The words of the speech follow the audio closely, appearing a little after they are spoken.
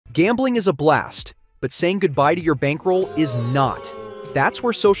Gambling is a blast, but saying goodbye to your bankroll is not. That's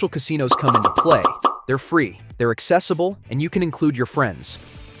where social casinos come into play. They're free, they're accessible, and you can include your friends.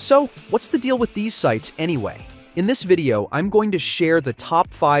 So, what's the deal with these sites anyway? In this video, I'm going to share the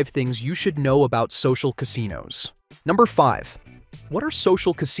top 5 things you should know about social casinos. Number 5. What are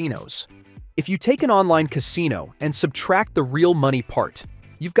social casinos? If you take an online casino and subtract the real money part,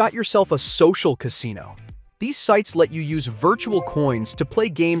 you've got yourself a social casino. These sites let you use virtual coins to play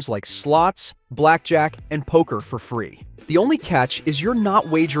games like slots, blackjack, and poker for free. The only catch is you're not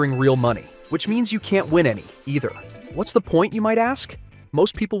wagering real money, which means you can't win any, either. What's the point, you might ask?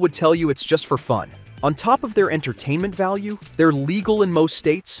 Most people would tell you it's just for fun. On top of their entertainment value, they're legal in most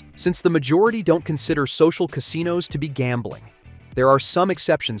states, since the majority don't consider social casinos to be gambling. There are some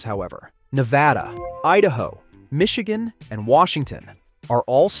exceptions, however. Nevada, Idaho, Michigan, and Washington are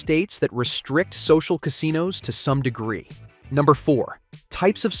all states that restrict social casinos to some degree. Number 4.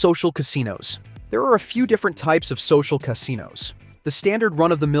 Types of social casinos. There are a few different types of social casinos. The standard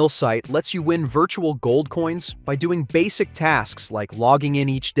run-of-the-mill site lets you win virtual gold coins by doing basic tasks like logging in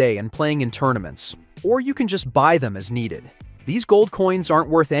each day and playing in tournaments, or you can just buy them as needed. These gold coins aren't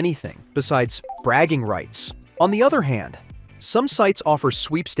worth anything besides bragging rights. On the other hand, some sites offer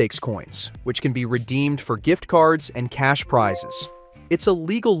sweepstakes coins, which can be redeemed for gift cards and cash prizes. It's a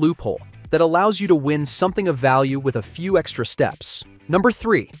legal loophole that allows you to win something of value with a few extra steps. Number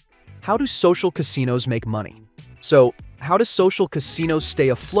 3. How do social casinos make money? So, how do social casinos stay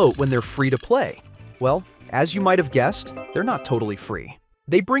afloat when they're free to play? Well, as you might have guessed, they're not totally free.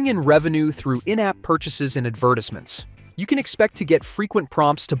 They bring in revenue through in-app purchases and advertisements. You can expect to get frequent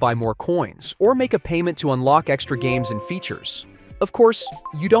prompts to buy more coins or make a payment to unlock extra games and features. Of course,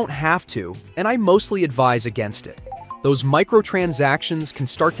 you don't have to, and I mostly advise against it. Those microtransactions can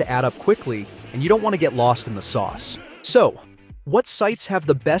start to add up quickly, and you don't want to get lost in the sauce. So, what sites have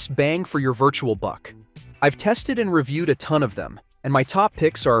the best bang for your virtual buck? I've tested and reviewed a ton of them, and my top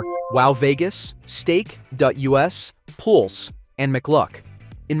picks are Wow Vegas, Stake.us, Pulse, and McLuck.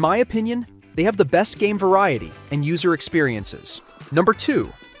 In my opinion, they have the best game variety and user experiences. Number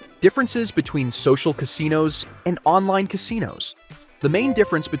 2. Differences between social casinos and online casinos. The main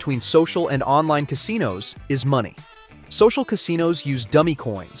difference between social and online casinos is money. Social casinos use dummy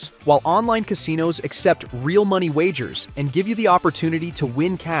coins, while online casinos accept real money wagers and give you the opportunity to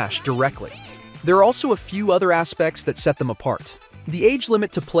win cash directly. There are also a few other aspects that set them apart. The age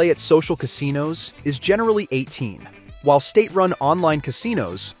limit to play at social casinos is generally 18, while state-run online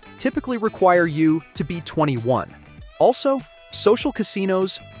casinos typically require you to be 21. Also, social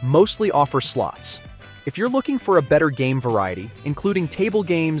casinos mostly offer slots. If you're looking for a better game variety, including table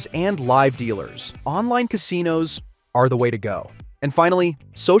games and live dealers, online casinos are the way to go. And finally,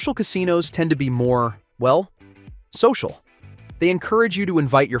 social casinos tend to be more, well, social. They encourage you to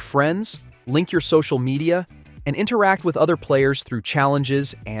invite your friends, link your social media, and interact with other players through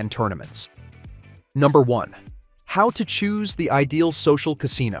challenges and tournaments. Number 1. How to choose the ideal social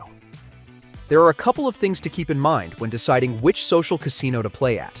casino. There are a couple of things to keep in mind when deciding which social casino to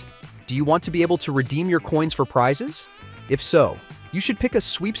play at. Do you want to be able to redeem your coins for prizes? If so, you should pick a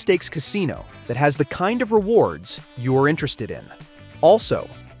sweepstakes casino that has the kind of rewards you're interested in. Also,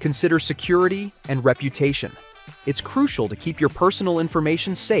 consider security and reputation. It's crucial to keep your personal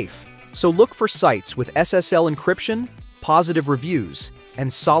information safe, so look for sites with SSL encryption, positive reviews,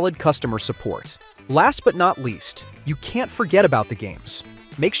 and solid customer support. Last but not least, you can't forget about the games.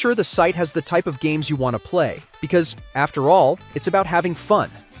 Make sure the site has the type of games you want to play, because, after all, it's about having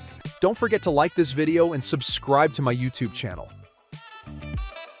fun. Don't forget to like this video and subscribe to my YouTube channel.